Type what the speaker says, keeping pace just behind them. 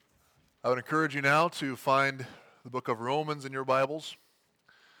I would encourage you now to find the book of Romans in your Bibles.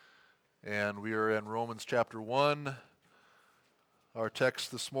 And we are in Romans chapter 1. Our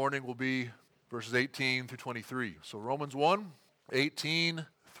text this morning will be verses 18 through 23. So Romans 1, 18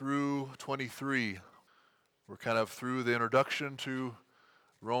 through 23. We're kind of through the introduction to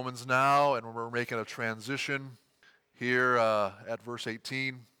Romans now, and we're making a transition here at verse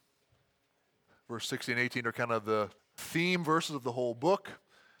 18. Verse 16 and 18 are kind of the theme verses of the whole book.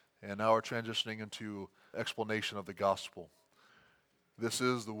 And now we're transitioning into explanation of the gospel. This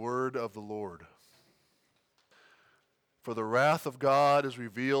is the word of the Lord. For the wrath of God is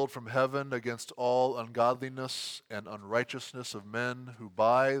revealed from heaven against all ungodliness and unrighteousness of men who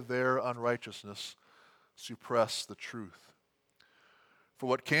by their unrighteousness suppress the truth. For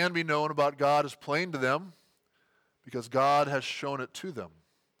what can be known about God is plain to them, because God has shown it to them.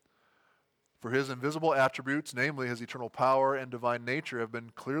 For his invisible attributes, namely his eternal power and divine nature, have been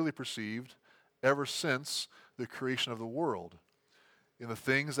clearly perceived ever since the creation of the world in the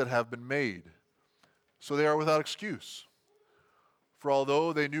things that have been made. So they are without excuse. For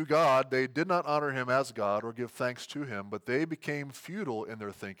although they knew God, they did not honor him as God or give thanks to him, but they became futile in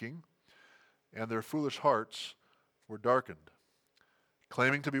their thinking, and their foolish hearts were darkened.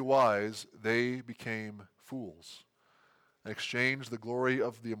 Claiming to be wise, they became fools, and exchanged the glory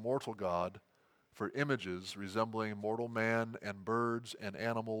of the immortal God for images resembling mortal man and birds and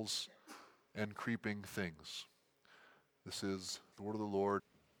animals and creeping things. This is the word of the Lord.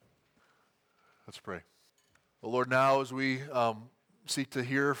 Let's pray. Well, Lord, now as we seek to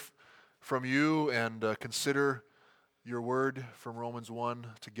hear from you and consider your word from Romans 1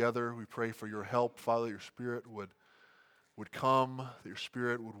 together, we pray for your help. Father, that your Spirit would come, that your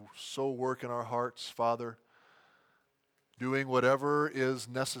Spirit would so work in our hearts, Father, doing whatever is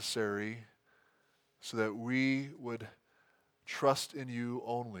necessary so that we would trust in you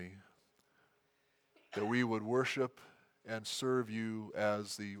only, that we would worship and serve you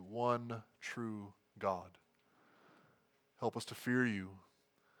as the one true God. Help us to fear you.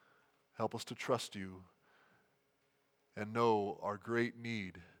 Help us to trust you and know our great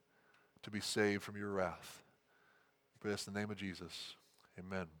need to be saved from your wrath. We pray this in the name of Jesus.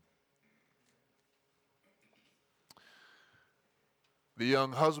 Amen. The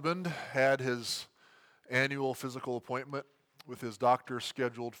young husband had his annual physical appointment with his doctor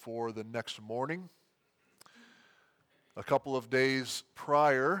scheduled for the next morning. A couple of days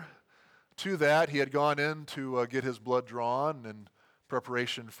prior to that, he had gone in to get his blood drawn in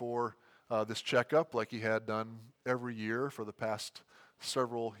preparation for this checkup like he had done every year for the past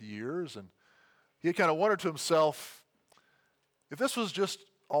several years. And he had kind of wondered to himself if this was just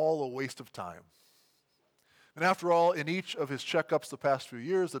all a waste of time. And after all, in each of his checkups the past few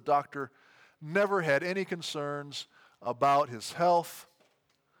years, the doctor never had any concerns about his health.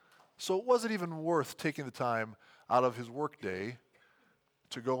 So it wasn't even worth taking the time out of his workday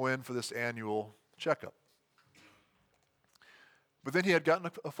to go in for this annual checkup. But then he had gotten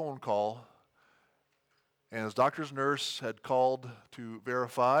a phone call, and his doctor's nurse had called to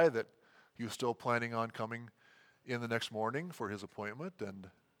verify that he was still planning on coming in the next morning for his appointment, and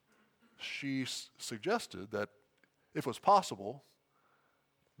she suggested that if it was possible,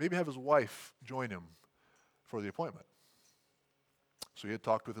 maybe have his wife join him for the appointment. So he had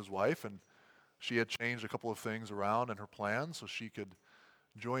talked with his wife, and she had changed a couple of things around in her plan so she could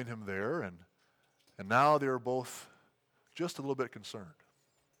join him there, and now they were both just a little bit concerned.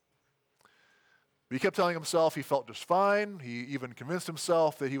 But he kept telling himself he felt just fine. He even convinced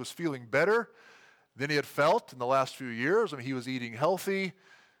himself that he was feeling better than he had felt in the last few years. I mean, he was eating healthy,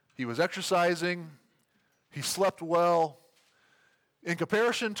 he was exercising, he slept well. In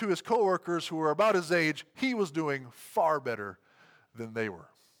comparison to his coworkers who were about his age, he was doing far better than they were.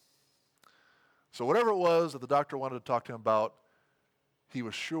 So whatever it was that the doctor wanted to talk to him about, he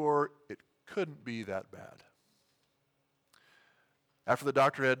was sure it couldn't be that bad. After the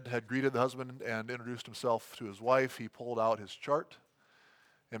doctor had greeted the husband and introduced himself to his wife, he pulled out his chart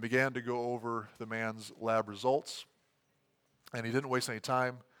and began to go over the man's lab results. And he didn't waste any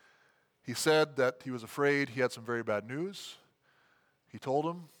time. He said that he was afraid he had some very bad news. He told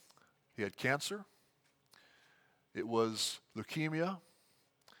him he had cancer. It was leukemia.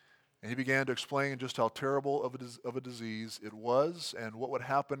 And he began to explain just how terrible of a disease it was and what would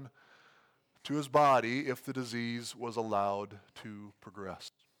happen to his body if the disease was allowed to progress.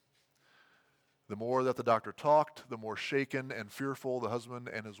 The more that the doctor talked, the more shaken and fearful the husband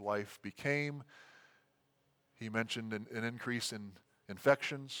and his wife became. He mentioned an increase in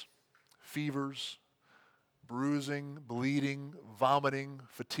infections, fevers, bruising, bleeding, vomiting,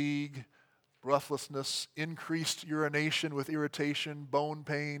 fatigue, breathlessness, increased urination with irritation, bone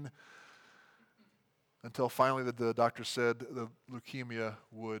pain, until finally the doctor said the leukemia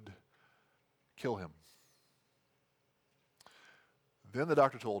would kill him. Then the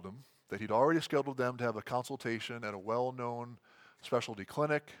doctor told him that he'd already scheduled them to have a consultation at a well-known specialty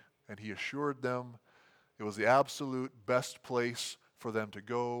clinic, and he assured them it was the absolute best place for them to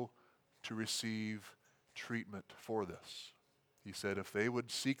go to receive treatment for this. He said if they would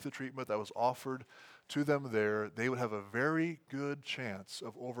seek the treatment that was offered to them there, they would have a very good chance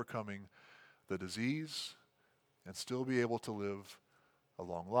of overcoming the disease and still be able to live a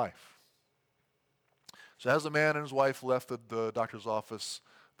long life. So as the man and his wife left the doctor's office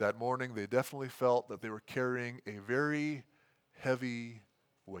that morning, they definitely felt that they were carrying a very heavy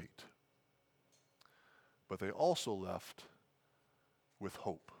weight. But they also left with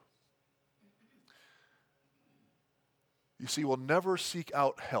hope. You see, we'll never seek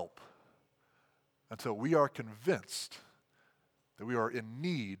out help until we are convinced that we are in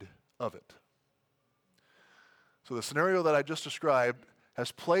need of it. So the scenario that I just described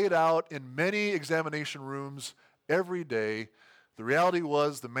has played out in many examination rooms every day. The reality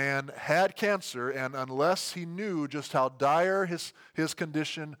was the man had cancer, and unless he knew just how dire his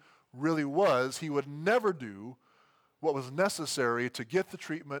condition really was, he would never do what was necessary to get the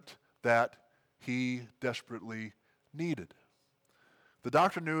treatment that he desperately needed. The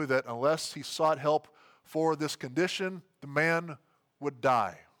doctor knew that unless he sought help for this condition, the man would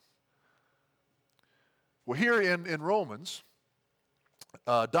die. Well, here in Romans,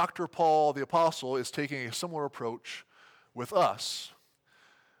 Dr. Paul the Apostle is taking a similar approach with us,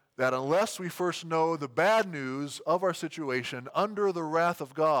 that unless we first know the bad news of our situation under the wrath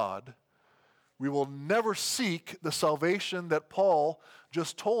of God, we will never seek the salvation that Paul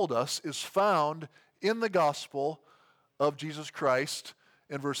just told us is found in the gospel of Jesus Christ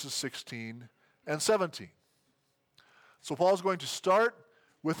in verses 16 and 17. So Paul's going to start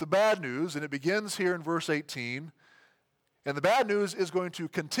with the bad news, and it begins here in verse 18. And the bad news is going to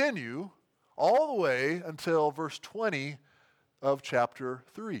continue all the way until verse 20 of chapter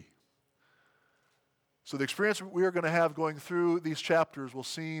 3. So the experience we are going to have going through these chapters will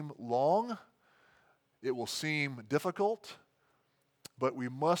seem long. It will seem difficult, but we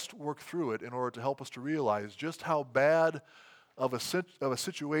must work through it in order to help us to realize just how bad of a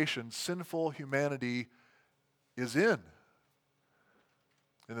situation sinful humanity is in.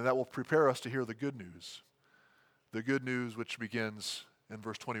 And then that will prepare us to hear the good news. The good news which begins in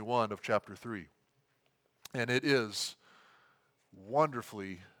verse 21 of chapter 3. And it is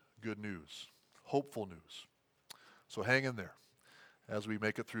wonderfully good news, hopeful news. So hang in there as we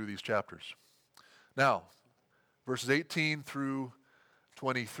make it through these chapters. Now, verses 18 through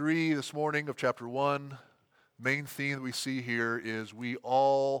 23 this morning of chapter 1, main theme that we see here is we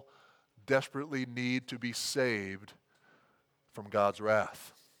all desperately need to be saved from God's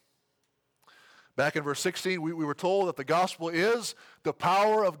wrath. Back in verse 16, we were told that the gospel is the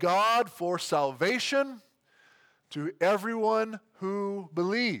power of God for salvation to everyone who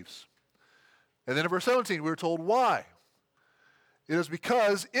believes. And then in verse 17, we were told why. It is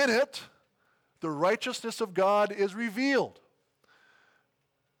because in it, the righteousness of God is revealed.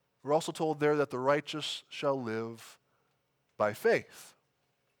 We're also told there that the righteous shall live by faith.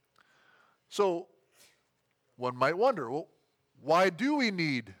 So, one might wonder, well, why do we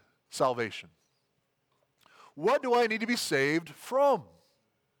need salvation? What do I need to be saved from?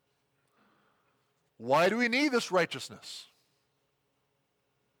 Why do we need this righteousness?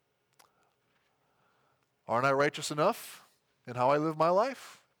 Aren't I righteous enough in how I live my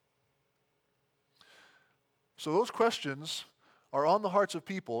life? So those questions are on the hearts of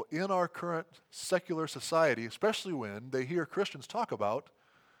people in our current secular society, especially when they hear Christians talk about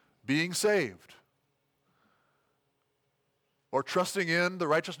being saved or trusting in the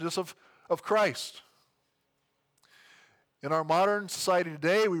righteousness of Christ. In our modern society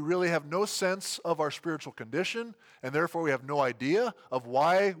today, we really have no sense of our spiritual condition, and therefore we have no idea of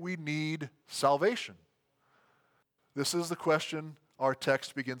why we need salvation. This is the question our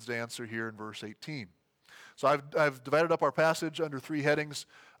text begins to answer here in verse 18. So I've divided up our passage under three headings,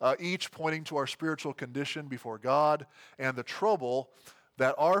 each pointing to our spiritual condition before God and the trouble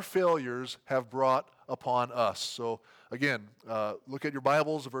that our failures have brought upon us. So again, look at your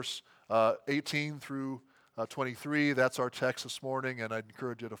Bibles, verse 18 through 23. That's our text this morning, and I'd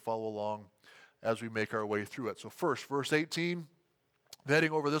encourage you to follow along as we make our way through it. So first, verse 18, the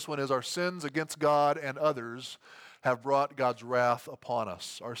heading over this one is our sins against God and others have brought God's wrath upon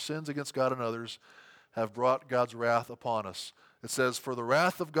us. Our sins against God and others have brought God's wrath upon us. It says, for the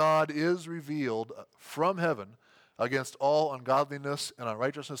wrath of God is revealed from heaven against all ungodliness and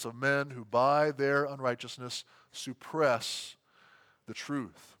unrighteousness of men who by their unrighteousness suppress the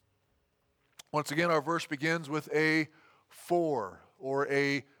truth. Once again, our verse begins with a for or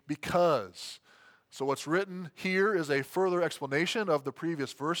a because. So what's written here is a further explanation of the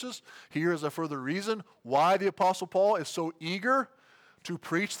previous verses. Here is a further reason why the Apostle Paul is so eager to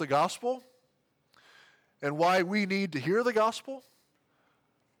preach the gospel and why we need to hear the gospel,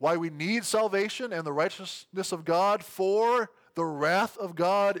 why we need salvation and the righteousness of God, for the wrath of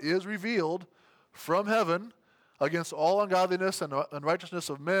God is revealed from heaven against all ungodliness and unrighteousness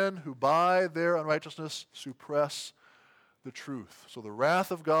of men who by their unrighteousness suppress the truth. So the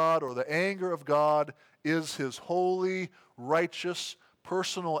wrath of God or the anger of God is his holy, righteous,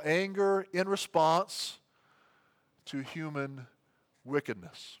 personal anger in response to human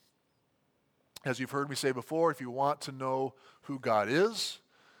wickedness. As you've heard me say before, if you want to know who God is,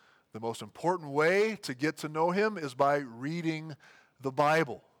 the most important way to get to know him is by reading the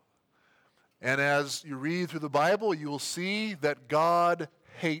Bible. And as you read through the Bible, you will see that God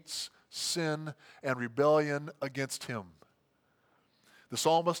hates sin and rebellion against him. The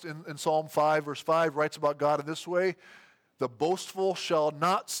psalmist in Psalm 5, verse 5, writes about God in this way: "The boastful shall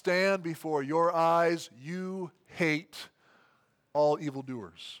not stand before your eyes. You hate all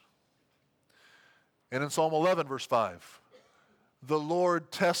evildoers." And in Psalm 11, verse 5, "The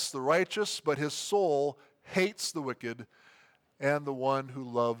Lord tests the righteous, but his soul hates the wicked and the one who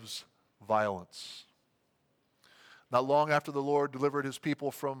loves violence." Not long after the Lord delivered his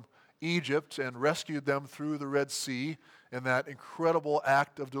people from Egypt and rescued them through the Red Sea in that incredible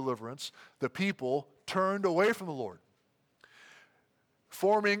act of deliverance, the people turned away from the Lord,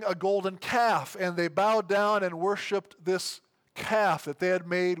 forming a golden calf, and they bowed down and worshiped this calf that they had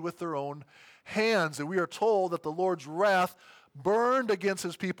made with their own hands. And we are told that the Lord's wrath burned against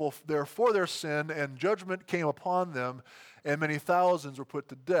his people there for their sin, and judgment came upon them, and many thousands were put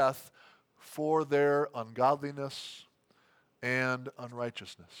to death for their ungodliness and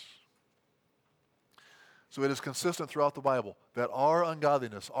unrighteousness. So it is consistent throughout the Bible that our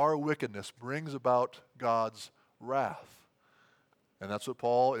ungodliness, our wickedness, brings about God's wrath. And that's what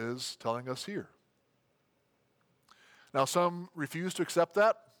Paul is telling us here. Now, some refuse to accept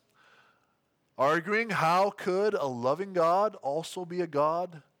that, arguing, how could a loving God also be a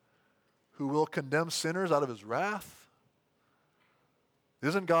God who will condemn sinners out of his wrath?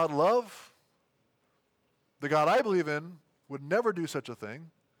 Isn't God love? The God I believe in would never do such a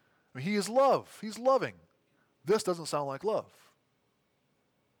thing. I mean, he is love. He's loving. This doesn't sound like love.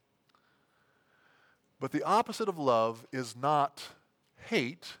 But the opposite of love is not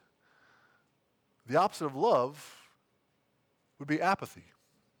hate. The opposite of love would be apathy.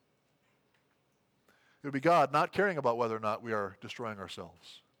 It would be God not caring about whether or not we are destroying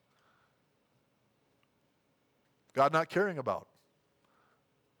ourselves. God not caring about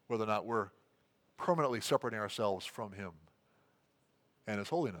whether or not we're permanently separating ourselves from him and his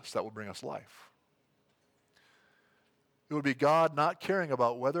holiness that will bring us life. It would be God not caring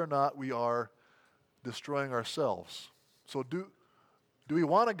about whether or not we are destroying ourselves. So do we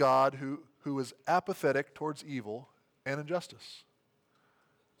want a God who is apathetic towards evil and injustice?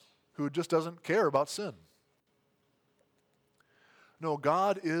 Who just doesn't care about sin? No,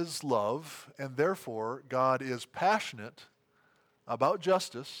 God is love, and therefore God is passionate about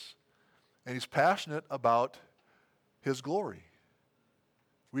justice, and he's passionate about his glory.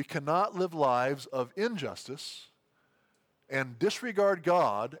 We cannot live lives of injustice and disregard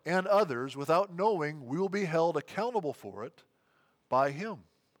God and others without knowing we will be held accountable for it by him.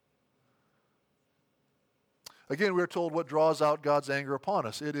 Again, we are told what draws out God's anger upon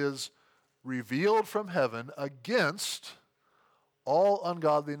us. It is revealed from heaven against all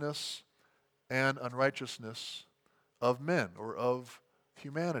ungodliness and unrighteousness of men or of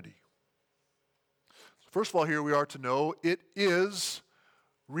humanity. First of all, here we are to know it is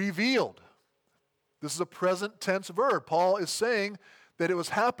revealed. This is a present tense verb. Paul is saying that it was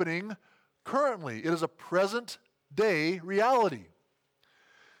happening currently. It is a present day reality.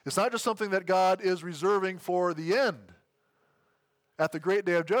 It's not just something that God is reserving for the end at the great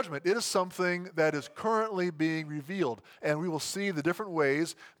day of judgment. It is something that is currently being revealed. And we will see the different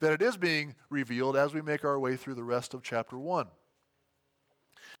ways that it is being revealed as we make our way through the rest of chapter 1.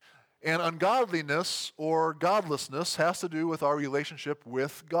 And ungodliness or godlessness has to do with our relationship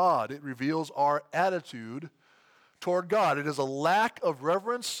with God. It reveals our attitude toward God. It is a lack of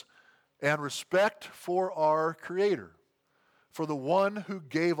reverence and respect for our Creator, for the one who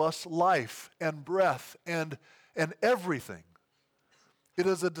gave us life and breath and everything. It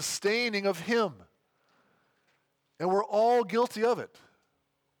is a disdaining of him. And we're all guilty of it.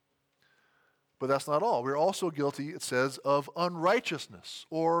 But that's not all. We're also guilty, it says, of unrighteousness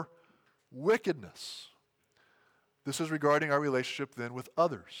or wickedness. This is regarding our relationship then with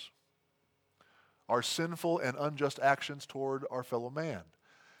others. our sinful and unjust actions toward our fellow man.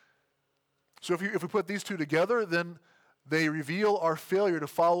 So if we put these two together, then they reveal our failure to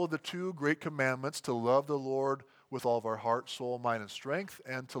follow the two great commandments, to love the Lord with all of our heart, soul, mind, and strength,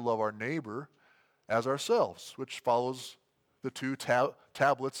 and to love our neighbor as ourselves, which follows the two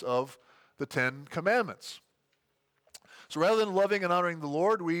tablets of the Ten Commandments. So rather than loving and honoring the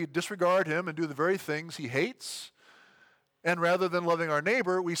Lord, we disregard him and do the very things he hates. And rather than loving our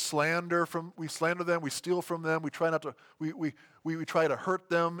neighbor, we slander them, we steal from them, we try to hurt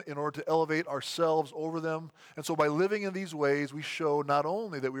them in order to elevate ourselves over them. And so by living in these ways, we show not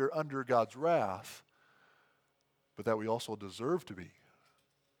only that we are under God's wrath, but that we also deserve to be.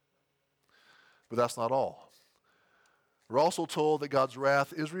 But that's not all. We're also told that God's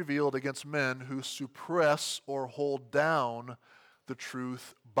wrath is revealed against men who suppress or hold down the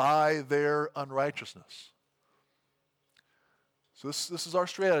truth by their unrighteousness. So this is our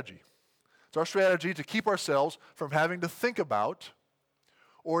strategy. It's our strategy to keep ourselves from having to think about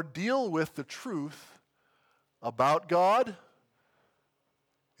or deal with the truth about God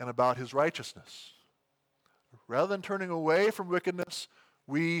and about his righteousness. Rather than turning away from wickedness,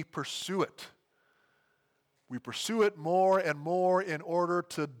 we pursue it. We pursue it more and more in order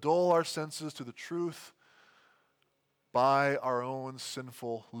to dull our senses to the truth by our own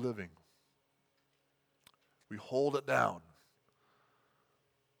sinful living. We hold it down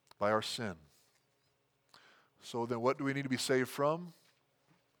by our sin. So then what do we need to be saved from?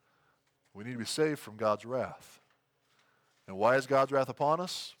 We need to be saved from God's wrath. And why is God's wrath upon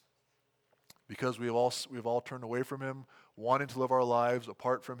us? Because we've all turned away from him, wanting to live our lives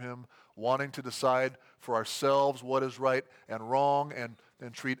apart from him, wanting to decide for ourselves what is right and wrong,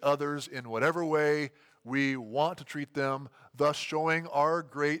 and treat others in whatever way we want to treat them, thus showing our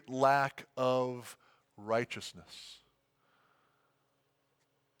great lack of righteousness.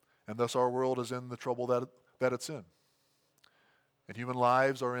 And thus our world is in the trouble that it's in. And human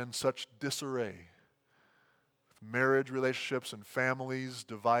lives are in such disarray. Marriage relationships and families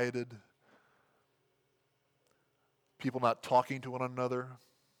divided. People not talking to one another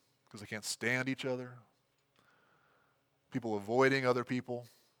because they can't stand each other. People avoiding other people,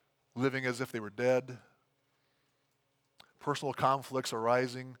 living as if they were dead. Personal conflicts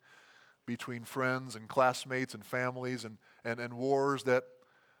arising between friends and classmates and families, and wars that,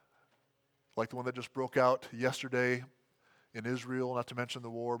 like the one that just broke out yesterday in Israel, not to mention the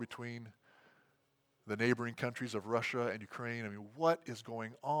war between the neighboring countries of Russia and Ukraine. I mean, what is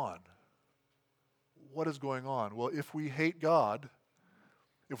going on? What is going on? Well, if we hate God,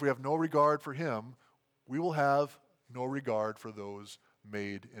 if we have no regard for him, we will have no regard for those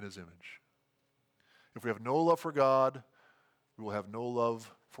made in his image. If we have no love for God, we will have no love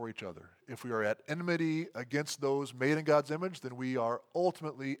for each other. If we are at enmity against those made in God's image, then we are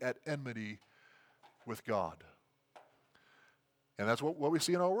ultimately at enmity with God. And that's what we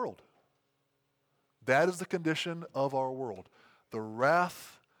see in our world. That is the condition of our world. The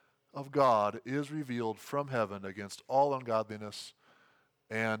wrath of God is revealed from heaven against all ungodliness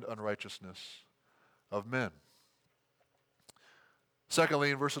and unrighteousness of men.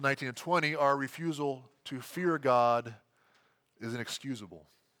 Secondly, in verses 19 and 20, our refusal to fear God is inexcusable.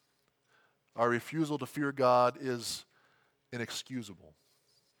 Our refusal to fear God is inexcusable.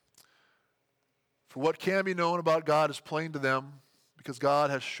 For what can be known about God is plain to them, because God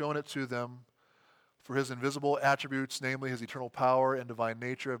has shown it to them. For his invisible attributes, namely his eternal power and divine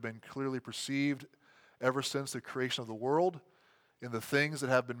nature, have been clearly perceived ever since the creation of the world. In the things that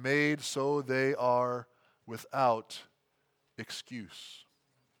have been made, so they are without excuse.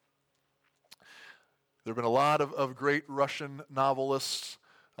 There have been a lot of great Russian novelists,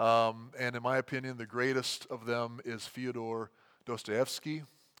 and in my opinion, the greatest of them is Fyodor Dostoevsky,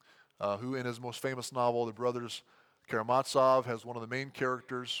 who in his most famous novel, The Brothers Karamazov, has one of the main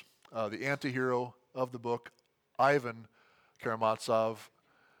characters, the anti-hero of the book, Ivan Karamazov.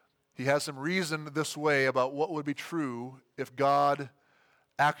 He has some reason this way about what would be true if God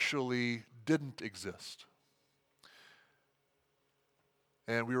actually didn't exist.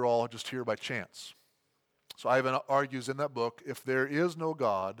 And we were all just here by chance. So Ivan argues in that book, if there is no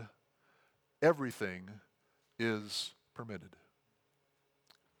God, everything is permitted.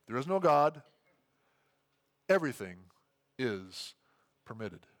 There is no God, everything is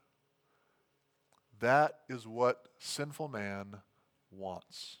permitted. That is what sinful man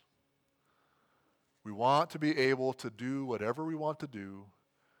wants. We want to be able to do whatever we want to do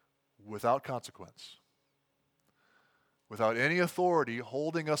without consequence, without any authority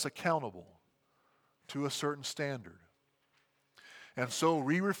holding us accountable to a certain standard. And so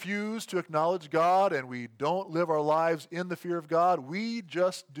we refuse to acknowledge God, and we don't live our lives in the fear of God. We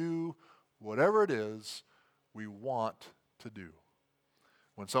just do whatever it is we want to do.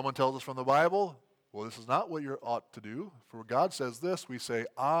 When someone tells us from the Bible, well, this is not what you ought to do, for God says this, we say,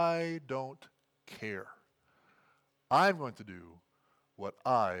 I don't care. I'm going to do what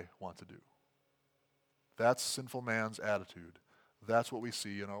I want to do. That's sinful man's attitude. That's what we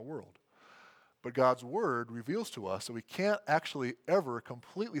see in our world. But God's Word reveals to us that we can't actually ever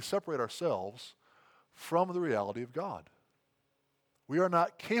completely separate ourselves from the reality of God. We are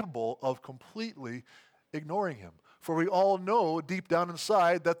not capable of completely ignoring Him. For we all know deep down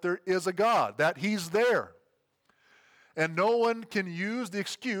inside that there is a God, that He's there. And no one can use the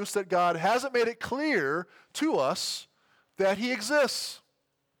excuse that God hasn't made it clear to us that He exists.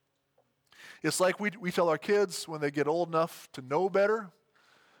 It's like we tell our kids when they get old enough to know better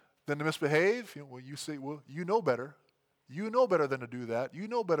than to misbehave. You say, well, you know better. You know better than to do that. You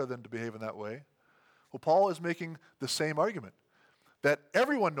know better than to behave in that way. Well, Paul is making the same argument, that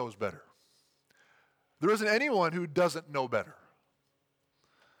everyone knows better. There isn't anyone who doesn't know better.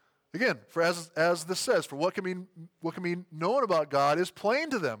 Again, for as this says, for what can be known about God is plain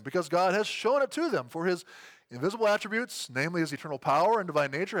to them, because God has shown it to them. For His invisible attributes, namely His eternal power and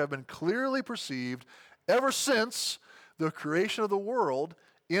divine nature, have been clearly perceived ever since the creation of the world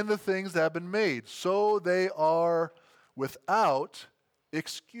in the things that have been made. So they are without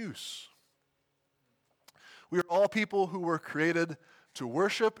excuse. We are all people who were created to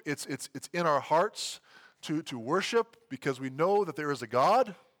worship. It's in our hearts to worship because we know that there is a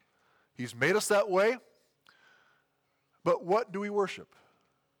God. He's made us that way. But what do we worship?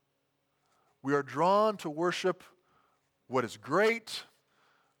 We are drawn to worship what is great,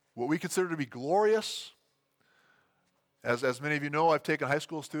 what we consider to be glorious. As many of you know, I've taken high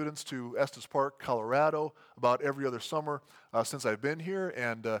school students to Estes Park, Colorado, about every other summer since I've been here,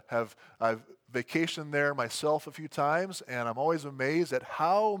 and I've vacationed there myself a few times, and I'm always amazed at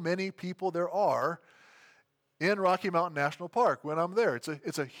how many people there are in Rocky Mountain National Park when I'm there.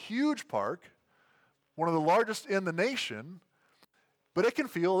 It's a huge park, one of the largest in the nation, but it can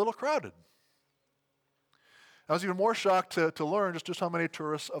feel a little crowded. I was even more shocked to learn just how many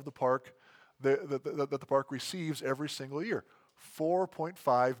tourists of the park that the park receives every single year.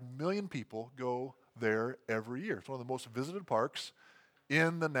 4.5 million people go there every year. It's one of the most visited parks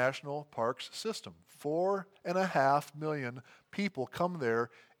in the national parks system. 4.5 million people come there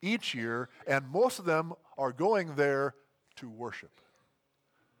each year, and most of them are going there to worship.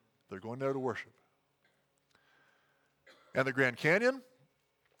 They're going there to worship. And the Grand Canyon,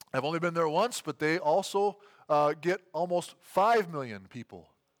 I've only been there once, but they also get almost 5 million people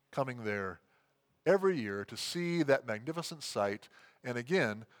coming there every year to see that magnificent sight. And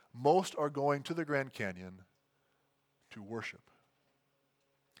again, most are going to the Grand Canyon to worship.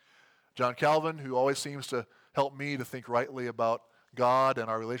 John Calvin, who always seems to help me to think rightly about God and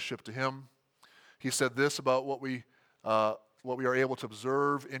our relationship to Him, he said this about what we are able to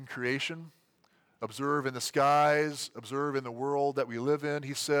observe in creation, observe in the skies, observe in the world that we live in.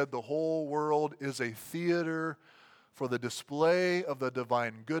 He said, the whole world is a theater for the display of the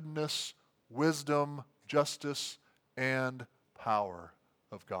divine goodness, wisdom, justice, and power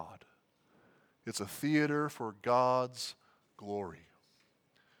of God. It's a theater for God's glory.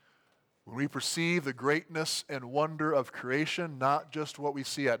 When we perceive the greatness and wonder of creation, not just what we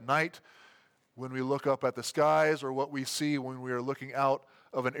see at night when we look up at the skies or what we see when we are looking out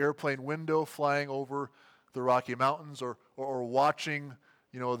of an airplane window flying over the Rocky Mountains or watching,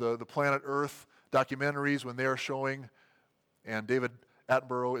 the Planet Earth documentaries when they are showing, and David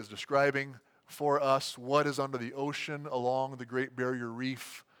Attenborough is describing for us what is under the ocean along the Great Barrier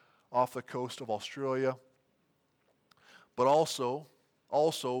Reef off the coast of Australia. But also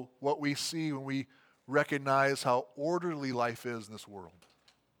what we see when we recognize how orderly life is in this world.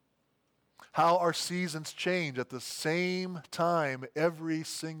 How our seasons change at the same time every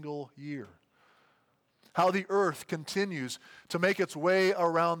single year. How the earth continues to make its way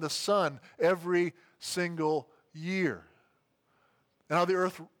around the sun every single year. And how the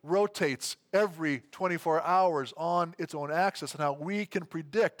earth rotates every 24 hours on its own axis, and how we can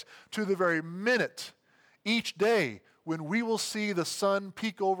predict to the very minute each day when we will see the sun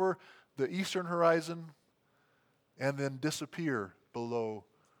peek over the eastern horizon and then disappear below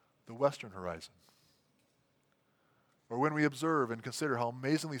the western horizon. Or when we observe and consider how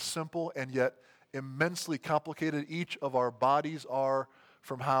amazingly simple and yet immensely complicated each of our bodies are,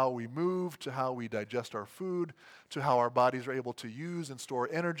 from how we move to how we digest our food, to how our bodies are able to use and store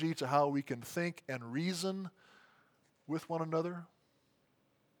energy, to how we can think and reason with one another.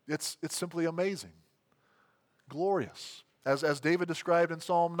 It's simply amazing, glorious. As David described in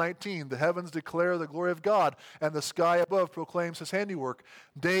Psalm 19, the heavens declare the glory of God, and the sky above proclaims his handiwork.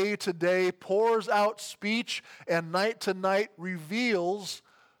 Day to day pours out speech, and night to night reveals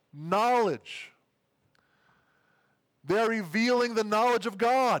knowledge. They're revealing the knowledge of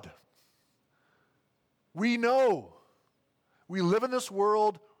God. We know. We live in this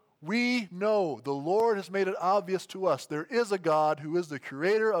world. We know. The Lord has made it obvious to us. There is a God who is the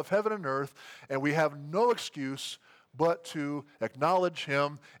creator of heaven and earth, and we have no excuse but to acknowledge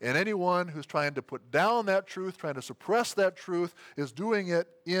him. And anyone who's trying to put down that truth, trying to suppress that truth, is doing it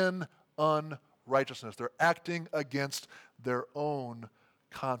in unrighteousness. They're acting against their own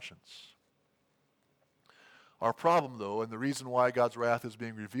conscience. Our problem, though, and the reason why God's wrath is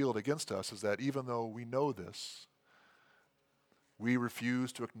being revealed against us, is that even though we know this, we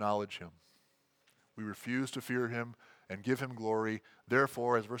refuse to acknowledge him. We refuse to fear him and give him glory.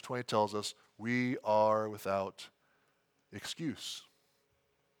 Therefore, as verse 20 tells us, we are without excuse.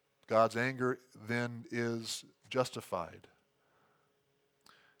 God's anger then is justified.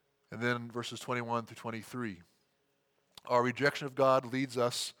 And then verses 21 through 23. Our rejection of God leads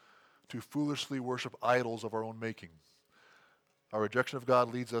us to foolishly worship idols of our own making. Our rejection of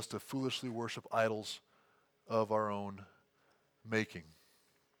God leads us to foolishly worship idols of our own making.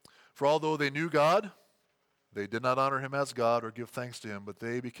 For although they knew God, they did not honor him as God or give thanks to him, but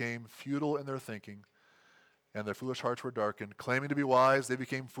they became futile in their thinking, and their foolish hearts were darkened. Claiming to be wise, they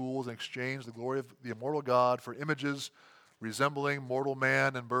became fools and exchanged the glory of the immortal God for images resembling mortal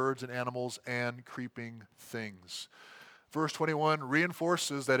man and birds and animals and creeping things. Verse 21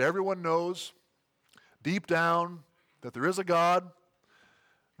 reinforces that everyone knows deep down that there is a God.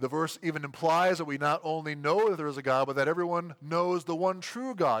 The verse even implies that we not only know that there is a God, but that everyone knows the one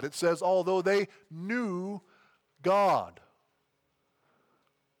true God. It says, although they knew God.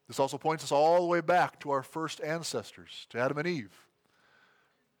 This also points us all the way back to our first ancestors, to Adam and Eve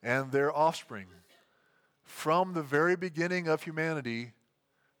and their offspring. From the very beginning of humanity,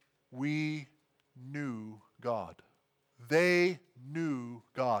 we knew God. They knew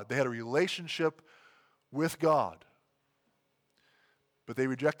God. They had a relationship with God. But they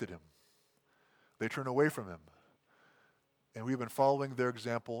rejected him. They turned away from him. And we've been following their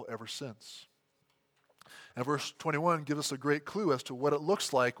example ever since. And verse 21 gives us a great clue as to what it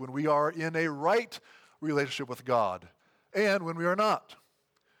looks like when we are in a right relationship with God and when we are not.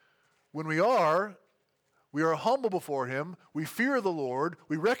 When we are humble before him, we fear the Lord,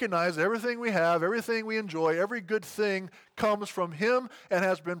 we recognize everything we have, everything we enjoy, every good thing comes from him and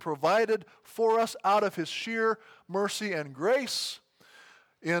has been provided for us out of his sheer mercy and grace.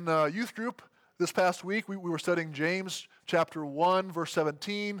 In youth group this past week, we were studying James chapter 1, verse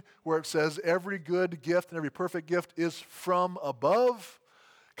 17, where it says, every good gift and every perfect gift is from above,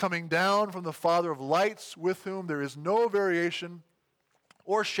 coming down from the Father of lights, with whom there is no variation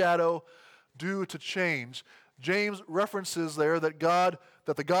or shadow due to change. James references there that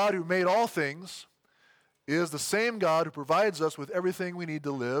the God who made all things is the same God who provides us with everything we need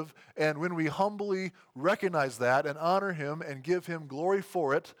to live. And when we humbly recognize that and honor him and give him glory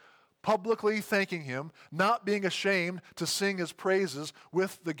for it, publicly thanking him, not being ashamed to sing his praises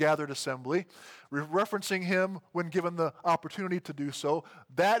with the gathered assembly, referencing him when given the opportunity to do so,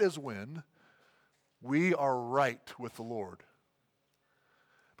 that is when we are right with the Lord.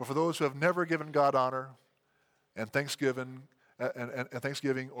 But for those who have never given God honor and thanksgiving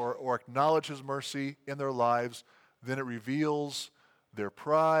or acknowledge his mercy in their lives, then it reveals their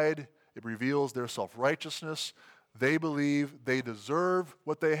pride, it reveals their self-righteousness. They believe they deserve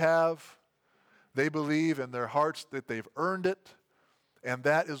what they have. They believe in their hearts that they've earned it, and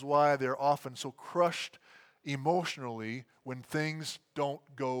that is why they're often so crushed emotionally when things don't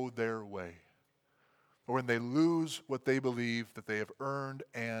go their way, or when they lose what they believe that they have earned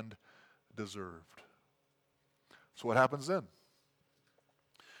and deserved. So what happens then?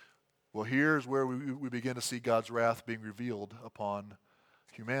 Well, here's where we begin to see God's wrath being revealed upon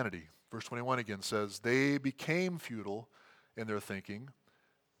humanity. Verse 21 again says, they became futile in their thinking,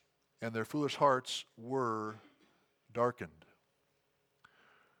 and their foolish hearts were darkened.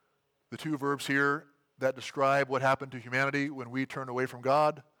 The two verbs here that describe what happened to humanity when we turned away from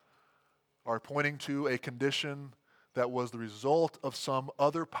God are pointing to a condition that was the result of some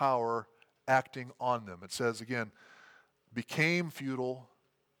other power acting on them. It says again, became futile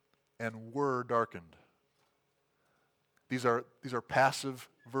and were darkened. These are passive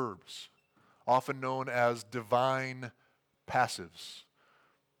verbs, often known as divine passives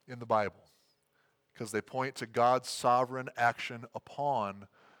in the Bible, because they point to God's sovereign action upon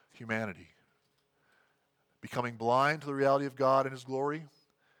humanity. Becoming blind to the reality of God and his glory,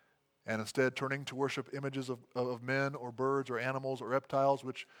 and instead turning to worship images of men or birds or animals or reptiles,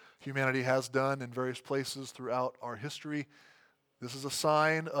 which humanity has done in various places throughout our history, this is a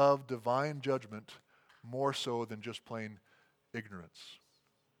sign of divine judgment more so than just plain ignorance.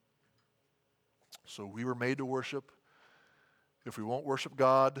 So we were made to worship. If we won't worship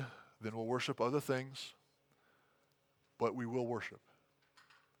God, then we'll worship other things, but we will worship.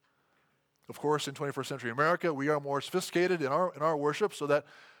 Of course, in 21st century America, we are more sophisticated in our worship, so that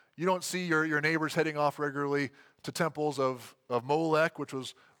you don't see your neighbors heading off regularly to temples of Molech, which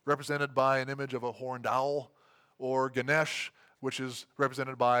was represented by an image of a horned owl, or Ganesh, which is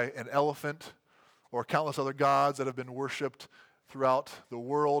represented by an elephant, or countless other gods that have been worshipped throughout the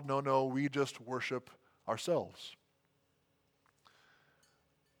world. No, we just worship ourselves.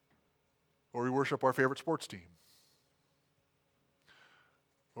 Or we worship our favorite sports team.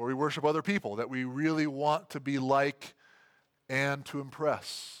 Or we worship other people that we really want to be like and to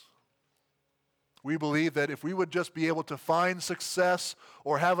impress. We believe that if we would just be able to find success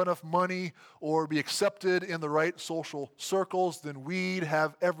or have enough money or be accepted in the right social circles, then we'd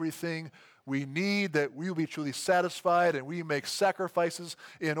have everything we need, that we will be truly satisfied, and we make sacrifices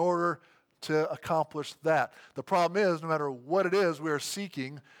in order to accomplish that. The problem is, no matter what it is we are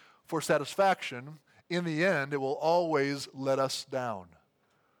seeking for satisfaction, in the end, it will always let us down,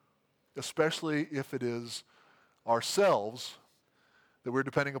 especially if it is ourselves that we're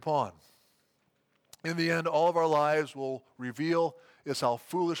depending upon. In the end, all of our lives will reveal is how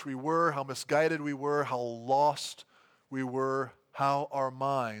foolish we were, how misguided we were, how lost we were, how our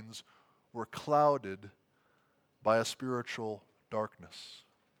minds were clouded by a spiritual darkness.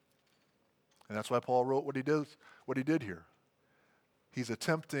 And that's why Paul wrote what he did here. He's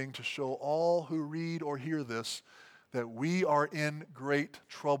attempting to show all who read or hear this that we are in great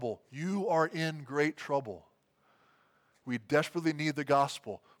trouble. You are in great trouble. We desperately need the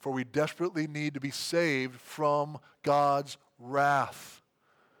gospel, for we desperately need to be saved from God's wrath.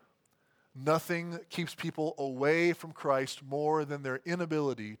 Nothing keeps people away from Christ more than their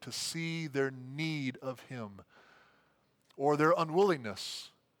inability to see their need of Him, or their unwillingness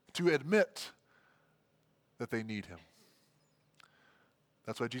to admit that they need Him.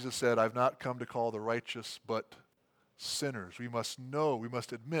 That's why Jesus said, I've not come to call the righteous, but sinners. We must know, we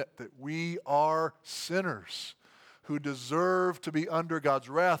must admit that we are sinners who deserve to be under God's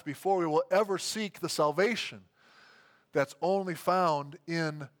wrath before we will ever seek the salvation that's only found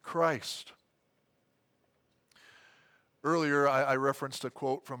in Christ. Earlier, I referenced a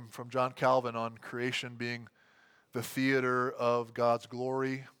quote from John Calvin on creation being the theater of God's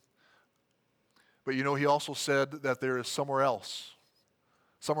glory. But you know, he also said that there is somewhere else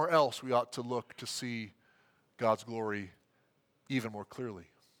we ought to look to see God's glory even more clearly.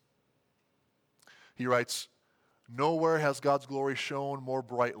 He writes, nowhere has God's glory shone more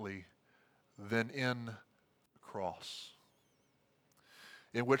brightly than in the cross,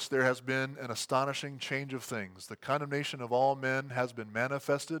 in which there has been an astonishing change of things. The condemnation of all men has been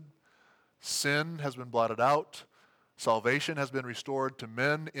manifested, sin has been blotted out, salvation has been restored to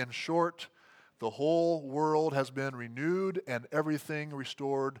men. In short, the whole world has been renewed and everything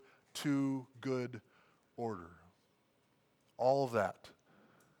restored to good order. All of that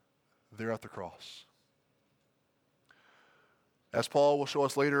there at the cross. As Paul will show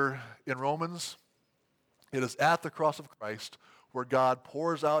us later in Romans, it is at the cross of Christ where God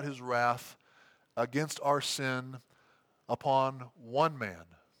pours out His wrath against our sin upon one man,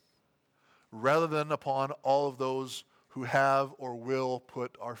 rather than upon all of those who have or will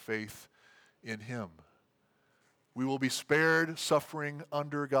put our faith in Him. We will be spared suffering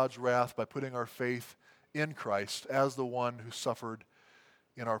under God's wrath by putting our faith in Christ as the one who suffered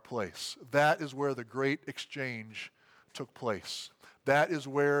in our place. That is where the great exchange took place. That is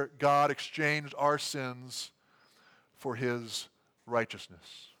where God exchanged our sins for His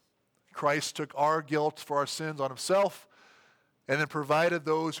righteousness. Christ took our guilt for our sins on Himself and then provided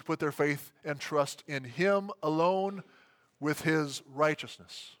those who put their faith and trust in Him alone with His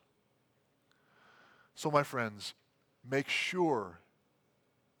righteousness. So, my friends, make sure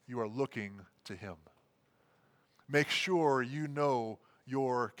you are looking to Him. Make sure you know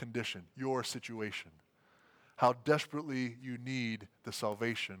your condition, your situation, how desperately you need the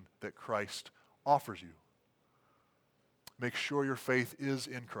salvation that Christ offers you. Make sure your faith is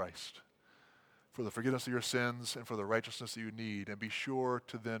in Christ for the forgiveness of your sins and for the righteousness that you need, and be sure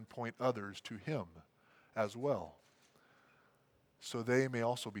to then point others to Him as well, so they may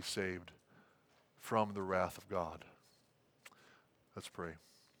also be saved from the wrath of God. Let's pray.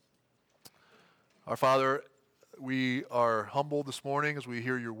 Our Father, we are humbled this morning as we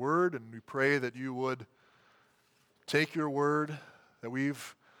hear your word, and we pray that you would take your word that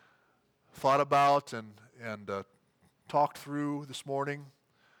we've thought about and talked through this morning.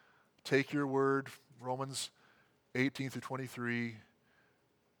 Take your word, Romans 18 through 23,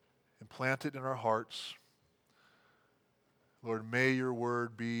 and plant it in our hearts. Lord, may your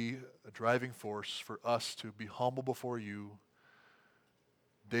word be a driving force for us to be humble before you,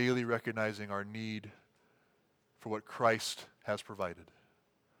 daily recognizing our need for what Christ has provided.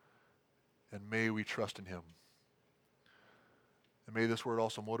 And may we trust in him. And may this word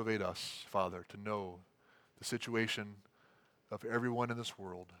also motivate us, Father, to know the situation of everyone in this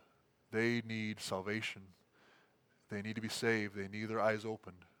world. They need salvation. They need to be saved. They need their eyes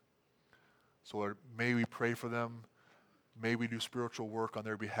opened. So Lord, may we pray for them. May we do spiritual work on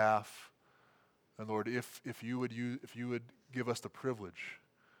their behalf. And Lord, if you would give us the privilege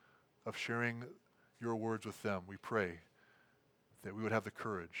of sharing your words with them, we pray that we would have the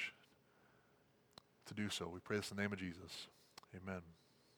courage to do so. We pray this in the name of Jesus. Amen.